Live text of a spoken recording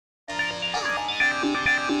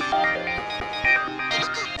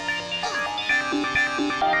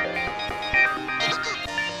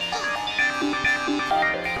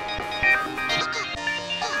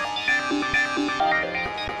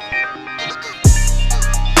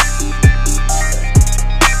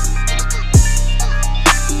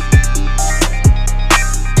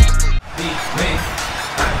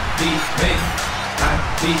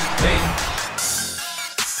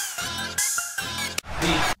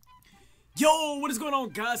Yo, what is going on,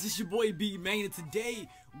 guys? It's your boy iBeMaine, and today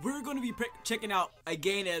we're going to be checking out a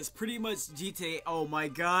game that's pretty much GTA. Oh my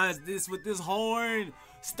gosh, this with this horn.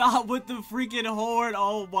 Stop with the freaking horn.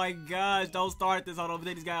 Oh my gosh, don't start this. Hold on, let me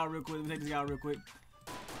take this guy out real quick.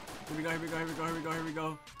 Here we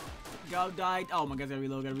go. Go, died. Oh my god, gotta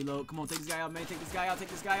reload. Come on, take this guy out, man. Take this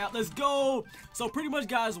guy out. Let's go. So pretty much,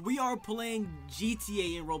 guys, we are playing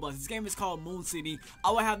GTA in Roblox. This game is called Moon City.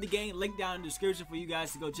 I will have the game linked down in the description for you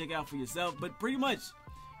guys to go check out for yourself. But pretty much,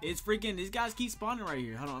 it's freaking, these guys keep spawning right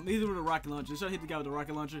here. Hold on, I'm hitting with a rocket launcher. Should I hit the guy with the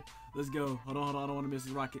rocket launcher? Let's go. Hold on, I don't want to miss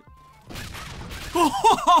this rocket.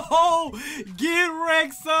 Oh, get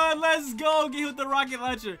wrecked, son. Let's go. Get hit with the rocket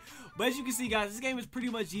launcher. But as you can see, guys, this game is pretty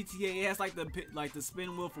much GTA. It has like the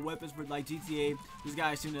spin wheel for weapons for like GTA. This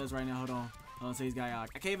guy is shooting at us right now. Hold on, say this guy out.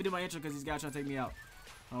 I can't even do my intro because this guy trying to take me out.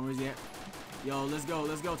 Where's he at? Yo, let's go.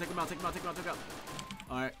 Take him out.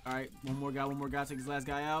 All right. One more guy. Take this last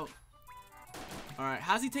guy out. All right.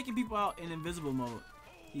 How's he taking people out in invisible mode?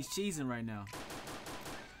 He's cheesing right now.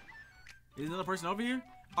 Is another person over here?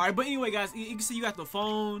 All right, but anyway, guys, you can see you got the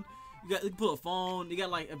phone. You can pull a phone. You got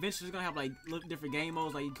like eventually it's gonna have like different game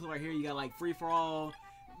modes. Like you click right here, you got like free for all.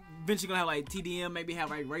 Eventually gonna have like TDM, maybe have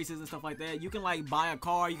like races and stuff like that. You can like buy a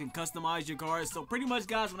car, you can customize your cars. So pretty much,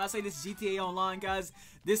 guys, when I say this is GTA Online, guys,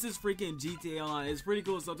 this is freaking GTA Online. It's pretty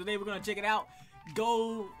cool. So today we're gonna check it out.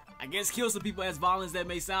 Go, I guess, kill some people, as violent as that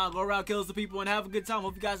may sound. Go around, kill some people, and have a good time.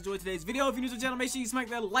 Hope you guys enjoyed today's video. If you're new to the channel, make sure you smack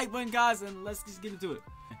that like button, guys, and let's just get into it.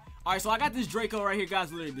 Alright, so I got this Draco right here,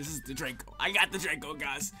 guys. Literally, this is the Draco. I got the Draco,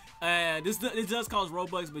 guys. It does cost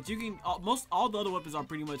Robux, but you can all the other weapons are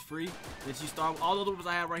pretty much free. That you start. All the other weapons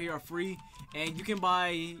I have right here are free, and you can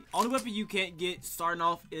buy. Only weapon you can't get starting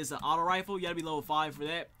off is an auto rifle. You gotta be level 5 for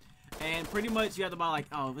that, and pretty much you have to buy like.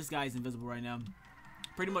 Oh, this guy is invisible right now.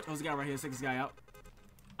 Pretty much, oh, this guy right here. Let's take this guy out.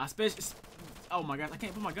 Oh my gosh, I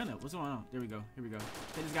can't put my gun up. What's going on? There we go. Take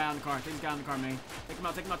this guy out in the car. Man. Take him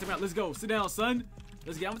out. Let's go. Sit down, son.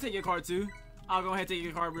 Let's get. I'm gonna take your car too. I'll go ahead and take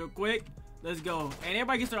your car real quick. Let's go. And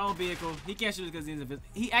everybody gets their own vehicle. He can't shoot us because he's invisible.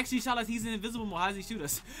 He actually shot us. He's in invisible mode. How does he shoot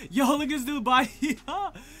us? Yo, look at this dude body.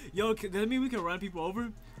 Yo, does that mean we can run people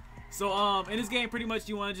over? So in this game, pretty much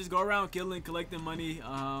you want to just go around killing, collecting money.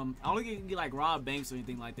 I don't think you can get like rob banks or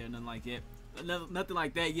anything like that. Nothing like that. Nothing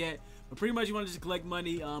like that yet. But pretty much you want to just collect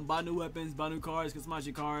money, buy new weapons, buy new cars, customize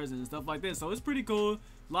your cars and stuff like that. So it's pretty cool.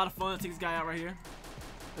 A lot of fun. Take this guy out right here.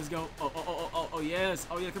 Let's go. Oh, yes.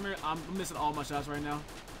 Oh, yeah, come here. I'm missing all my shots right now.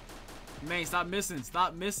 Man, stop missing.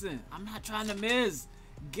 I'm not trying to miss.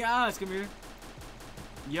 Gosh, come here.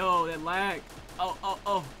 Yo, that lag.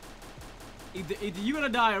 Oh. Either you're going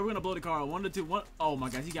to die or we're going to blow the car. 1 to 2. Oh, my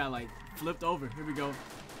gosh. He got, like, flipped over. Here we go.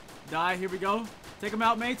 Die. Here we go. Take him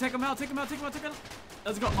out, man. Take him out.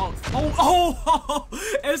 Let's go. Oh.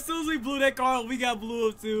 As soon as we blew that car, we got blew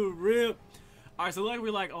up, too. RIP. Alright, so like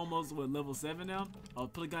we're like almost what, level 7 now. Oh,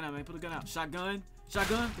 put a gun out, man. Put a gun out. Shotgun.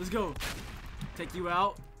 Let's go. Take you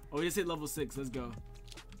out. Oh, we just hit level 6. Let's go.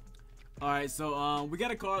 Alright, so we got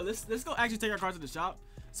a car. Let's go actually take our car to the shop.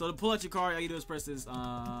 So to pull out your car, all you do is press this.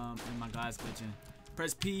 And my guy's glitching.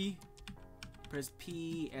 Press P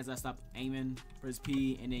as I stop aiming. Press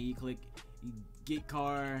P and then you click. You get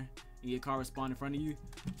car. And your car will spawn in front of you.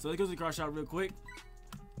 So let's go to the car shop real quick.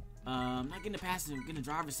 I'm not getting the passenger, I'm getting the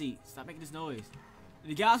driver's seat. Stop making this noise.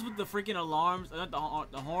 The guys with the freaking alarms, not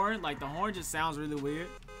the horn, like the horn just sounds really weird.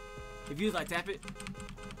 If you just like tap it.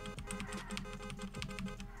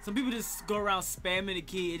 Some people just go around spamming the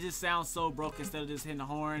key. It just sounds so broke instead of just hitting the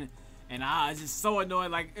horn. And it's just so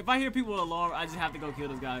annoying. Like if I hear people with alarm, I just have to go kill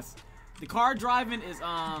those guys. The car driving is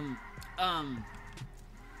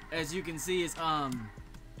as you can see, it's not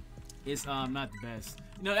the best.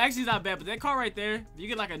 No, actually it's not bad, but that car right there, if you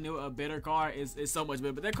get like a better car, is so much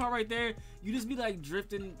better. But that car right there, you just be like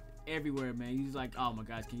drifting everywhere, man. You just like, oh my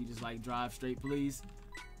gosh, can you just like drive straight, please?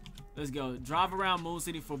 Let's go. Drive around Moon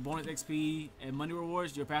City for bonus XP and money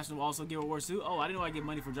rewards. Your passenger will also get rewards too. Oh, I didn't know I get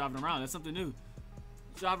money for driving around. That's something new.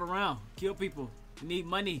 Drive around, kill people. We need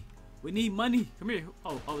money. Come here.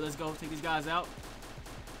 Oh, let's go. Take these guys out.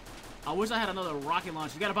 I wish I had another rocket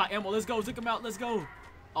launcher. You gotta buy ammo. Let's go. Take them out. Let's go.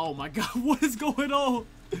 Oh my god, what is going on?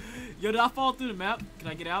 Yo, did I fall through the map? Can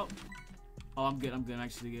I get out? Oh, I'm good. I'm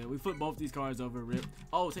actually good. We flipped both these cars over. RIP.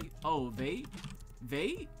 Oh, Vade.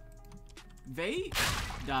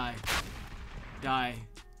 Die.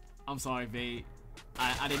 I'm sorry, Vade.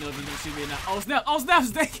 I didn't know if you were gonna shoot me or not. Oh snap!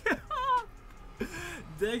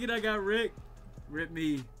 Dang it, I got Rick. Rip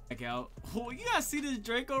me. Back out. Oh, you guys see this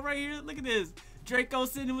Draco right here? Look at this. Draco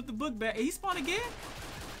sitting with the book bag. He spawned again?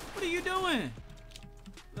 What are you doing?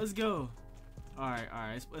 Let's go. Alright.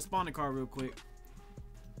 Let's spawn the car real quick.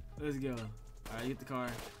 Let's go. Alright, get the car.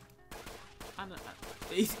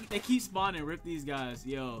 They keep spawning. Rip these guys.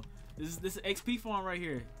 Yo, this is XP farm right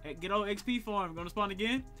here. Get old XP farm. Gonna spawn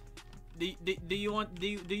again? Do you want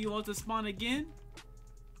to spawn again?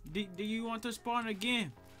 Do you want to spawn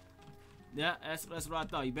again? Yeah, that's what I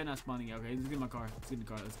thought. You better not spawn again. Okay, let's get in my car. Let's get in the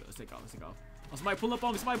car. Let's go. Let's take off. Let's take off. Oh, somebody pull up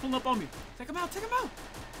on me. Somebody pull up on me. Take him out. Take him out.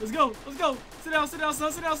 Let's go. Let's go. Sit down,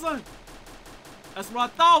 son. Sit down, son. That's what I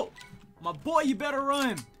thought. My boy, you better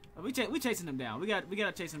run. We chasing him down. We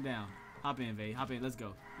gotta chase him down. Hop in, Vay. Hop in. Let's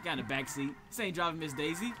go. We got in the back seat. This ain't driving Miss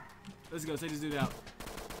Daisy. Let's go. Take this dude out.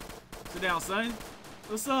 Sit down, son.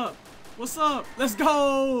 What's up? What's up? Let's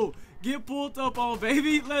go. Get pulled up on,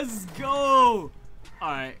 baby. Let's go. All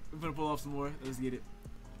right, we're gonna pull off some more. Let's get it.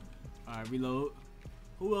 All right, reload.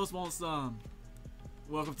 Who else wants some?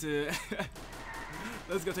 Welcome to.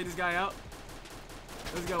 Let's go take this guy out.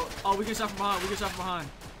 Let's go. Oh, we get shot from behind. We get shot from behind.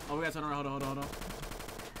 Oh, we gotta turn around. Hold on. All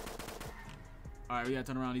right, we gotta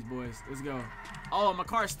turn around these boys. Let's go. Oh, my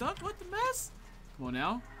car's stuck. What the mess? Come on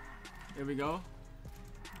now. There we go.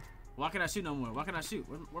 Why can't I shoot no more? Why can't I shoot?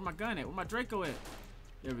 Where my gun at? Where my Draco at?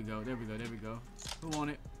 There we go. There we go. There we go. Who want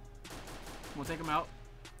it? Come on, take him out.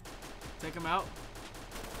 Take him out.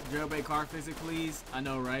 Jailbait car physics, please. I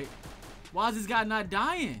know, right? Why is this guy not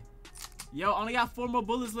dying? Yo, only got 4 more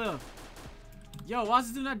bullets left. Yo, why is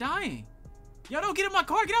this dude not dying? Yo, don't get in my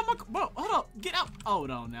car. Get out my car. Bro, hold up. Get out.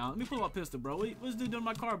 Hold on now. Let me pull my pistol, bro. What's this dude doing in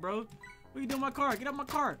my car, bro? What you doing in my car? Get out my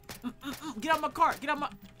car. Get out my car. Get out my.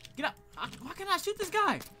 Get out. Why can't I shoot this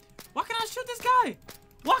guy? Why can't I shoot this guy?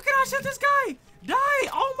 Why can't I shoot this guy? Die.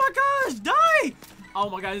 Oh my gosh. Die. Oh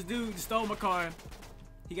my god, this dude stole my car.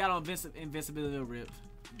 He got on invincibility rip.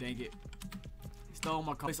 Dang it. He stole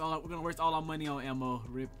my car. We're gonna waste all our money on ammo.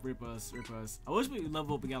 Rip us. I wish we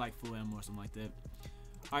level up and got like full ammo or something like that.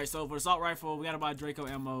 Alright, so for assault rifle, we gotta buy Draco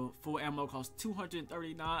ammo. Full ammo costs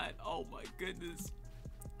 $239. Oh my goodness.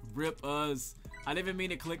 Rip us. I didn't even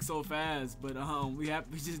mean to click so fast, but we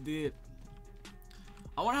just did.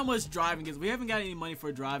 I wonder how much driving is. We haven't got any money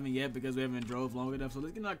for driving yet because we haven't drove long enough. So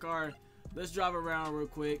let's get in our car. Let's drive around real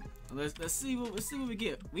quick. Let's see what we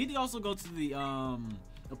get. We need to also go to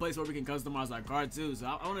the place where we can customize our car too. So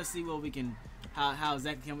I want to see what we can, how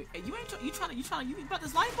exactly can we. Hey, you about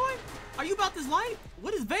this life, boy? Are you about this life?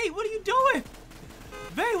 What is Vay? What are you doing?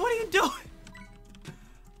 Vay, what are you doing?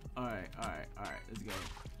 All right. Let's go.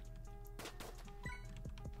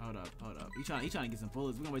 Hold up. You trying to get some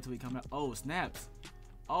bullets? We're gonna wait till we come out. Oh, snaps.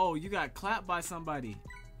 Oh, you got clapped by somebody.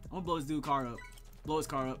 I'm gonna blow this dude's car up. Blow his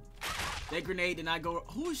car up. That grenade did not go.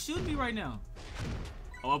 Who is shooting me right now?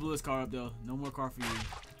 Oh, I blew his car up though. No more car for you.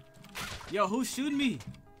 Yo, who's shooting me?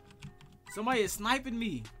 Somebody is sniping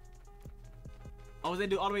me. Oh, is that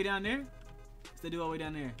dude all the way down there? Is that dude all the way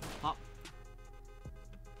down there? Hop.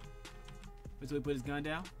 Wait till he put his gun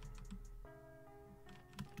down.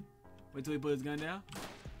 Wait till he put his gun down.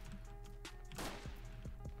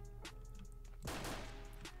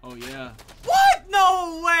 Oh yeah. What?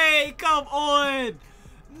 No way! Come on!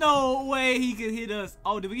 No way he could hit us.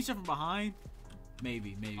 Oh, did we get shot from behind?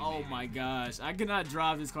 Maybe. Oh my gosh. I could not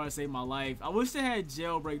drive this car to save my life. I wish they had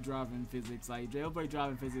jailbreak driving physics. Like jailbreak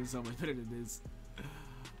driving physics is so much better than this.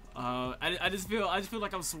 I just feel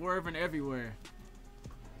like I'm swerving everywhere.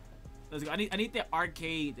 Let's go. I need that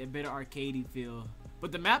arcade, that better arcadey feel.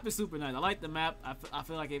 But the map is super nice. I like the map. I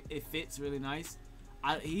feel like it fits really nice.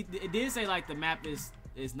 It did say like the map is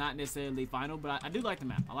not necessarily final, but I do like the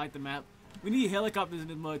map. I like the map. We need helicopters in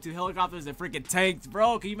this mud too. Helicopters and freaking tanks,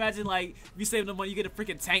 bro. Can you imagine like if you save the money, you get a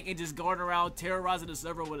freaking tank and just going around terrorizing the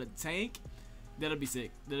server with a tank? That'll be sick.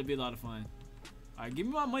 That'll be a lot of fun. All right, give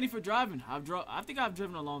me my money for driving. I think I've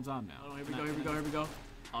driven a long time now. Oh, here we go.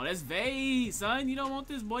 Oh, that's Vay, son. You don't want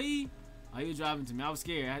this, boy. Oh, he was driving to me. I was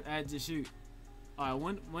scared. I had to just shoot. All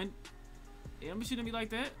right, when yeah, don't be shooting me like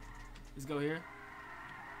that. Let's go here.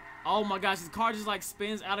 Oh my gosh, this car just like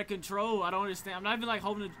spins out of control. I don't understand. I'm not even like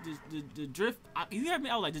holding the drift. You hear me?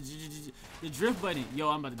 I was like the drift button. Yo,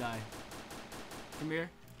 I'm about to die. Come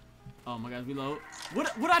here. Oh my gosh, reload.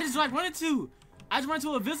 What I just like run into? I just ran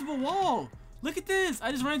into a visible wall. Look at this.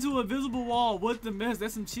 I just ran into a visible wall. What the mess?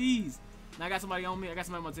 That's some cheese. Now I got somebody on me. I got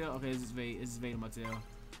somebody on my tail. Okay, this is Vay. This is Vay on my tail.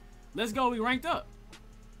 Let's go. We ranked up.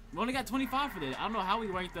 We only got 25 for that. I don't know how we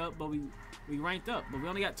ranked up, but we ranked up. But we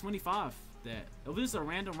only got 25 for that. It was just a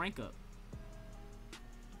random rank up.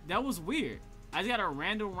 That was weird. I just got a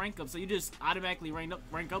random rank up, so you just automatically rank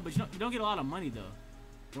up, but you don't get a lot of money though.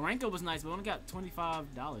 The rank up was nice, but we only got $25 for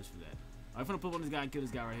that. I'm gonna put on this guy and kill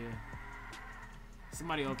this guy right here.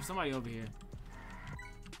 Somebody over here.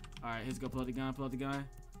 All right, let's go. Pull out the gun.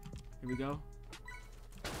 Here we go.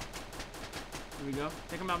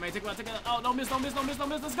 Take him out, man. Take him out. Oh, don't miss.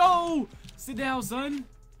 Let's go. Sit down, son.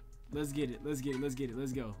 Let's get it. Let's get it. Let's get it.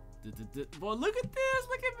 Let's go. Boy, look at this.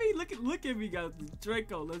 Look at me. Look at me, guys.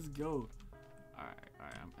 Draco. Let's go. All right.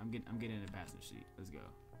 I'm getting in the passenger seat. Let's go.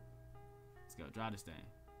 Let's go. Drive this thing,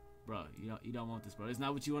 bro. You don't want this, bro. It's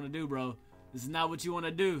not what you want to do, bro. This is not what you want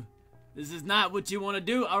to do. This is not what you want to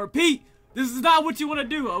do. I repeat, this is not what you want to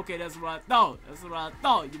do. Okay, that's what I thought. That's what I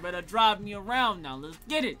thought. You better drive me around now. Let's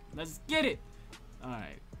get it. Let's get it. All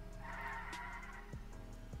right.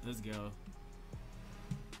 Let's go.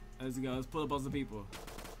 Let's go. Let's pull up on some people.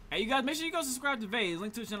 Hey, you guys, make sure you go subscribe to Vase.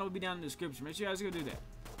 Link to the channel will be down in the description. Make sure you guys go do that.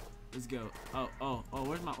 Let's go. Oh.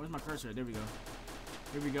 Where's my cursor? There we go.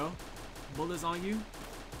 Here we go. Bullets on you.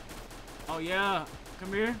 Oh yeah.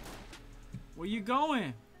 Come here. Where you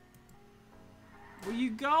going? Where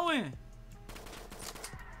you going?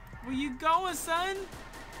 Where you going, son?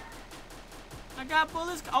 I got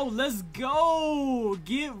bullets. Oh, let's go.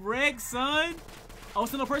 Get wrecked, son. Oh,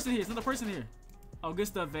 it's another person here. It's another person here. Oh, good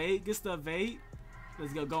stuff, Vade. Good stuff, Vade.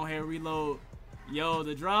 Let's go. Go ahead and reload. Yo,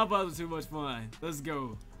 the drive-bys was too much fun. Let's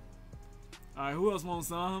go. All right, who else wants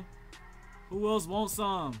some? Who else wants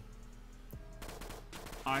some?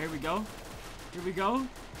 All right, here we go. Here we go.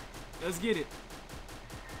 Let's get it.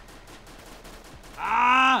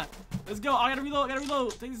 Ah! Let's go. I gotta reload. I gotta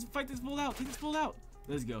reload. Fight this fool out. Take this fool out.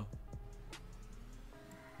 Let's go.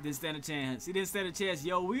 Didn't stand a chance. He didn't stand a chance.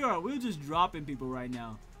 Yo, we're just dropping people right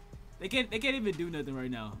now. They can't even do nothing right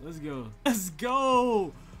now. Let's go. Let's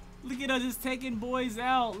go. Look at us just taking boys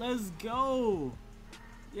out. Let's go.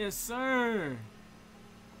 Yes, sir.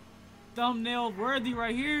 Thumbnail worthy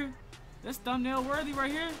right here. That's thumbnail worthy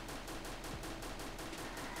right here.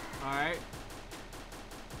 All right.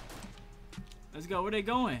 Let's go. Where they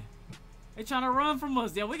going? They trying to run from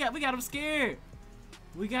us. Yeah, we got them scared.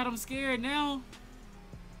 We got them scared now.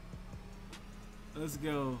 Let's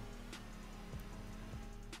go.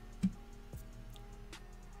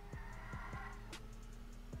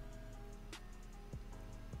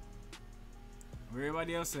 Where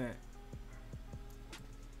everybody else at? Here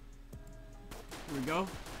we go.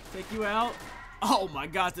 Take you out. Oh my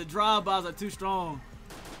gosh, the drive-bys are too strong.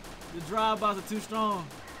 The drive-bys are too strong.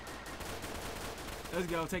 Let's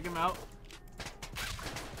go. Take him out.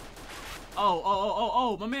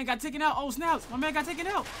 Oh. My man got taken out. Oh, snaps. My man got taken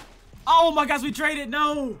out. Oh my gosh, we traded.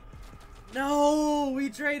 No, we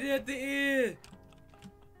traded at the end.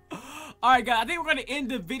 All right, guys, I think we're gonna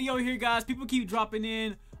end the video here, guys. People keep dropping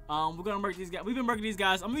in. We're gonna murk these guys. We've been murking these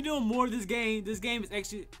guys. I'm gonna be doing more of this game. This game is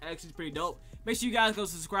actually pretty dope. Make sure you guys go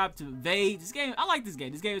subscribe to Vade. This game, I like this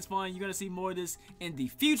game. This game is fun. You're gonna see more of this in the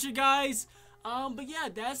future, guys. But yeah,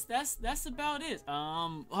 that's about it.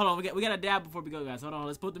 Hold on, we got a dab before we go, guys. Hold on,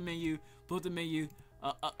 let's put the menu. Put the menu.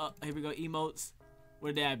 Here we go. Emotes.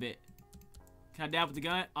 Where the dab at? Can I dab with the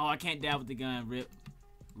gun? Oh, I can't dab with the gun.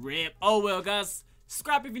 Rip. Oh well, guys.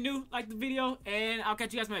 Subscribe if you're new. Like the video, and I'll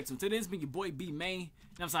catch you guys next one. Till then, it's been your boy iBeMaine,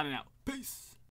 and I'm signing out. Peace.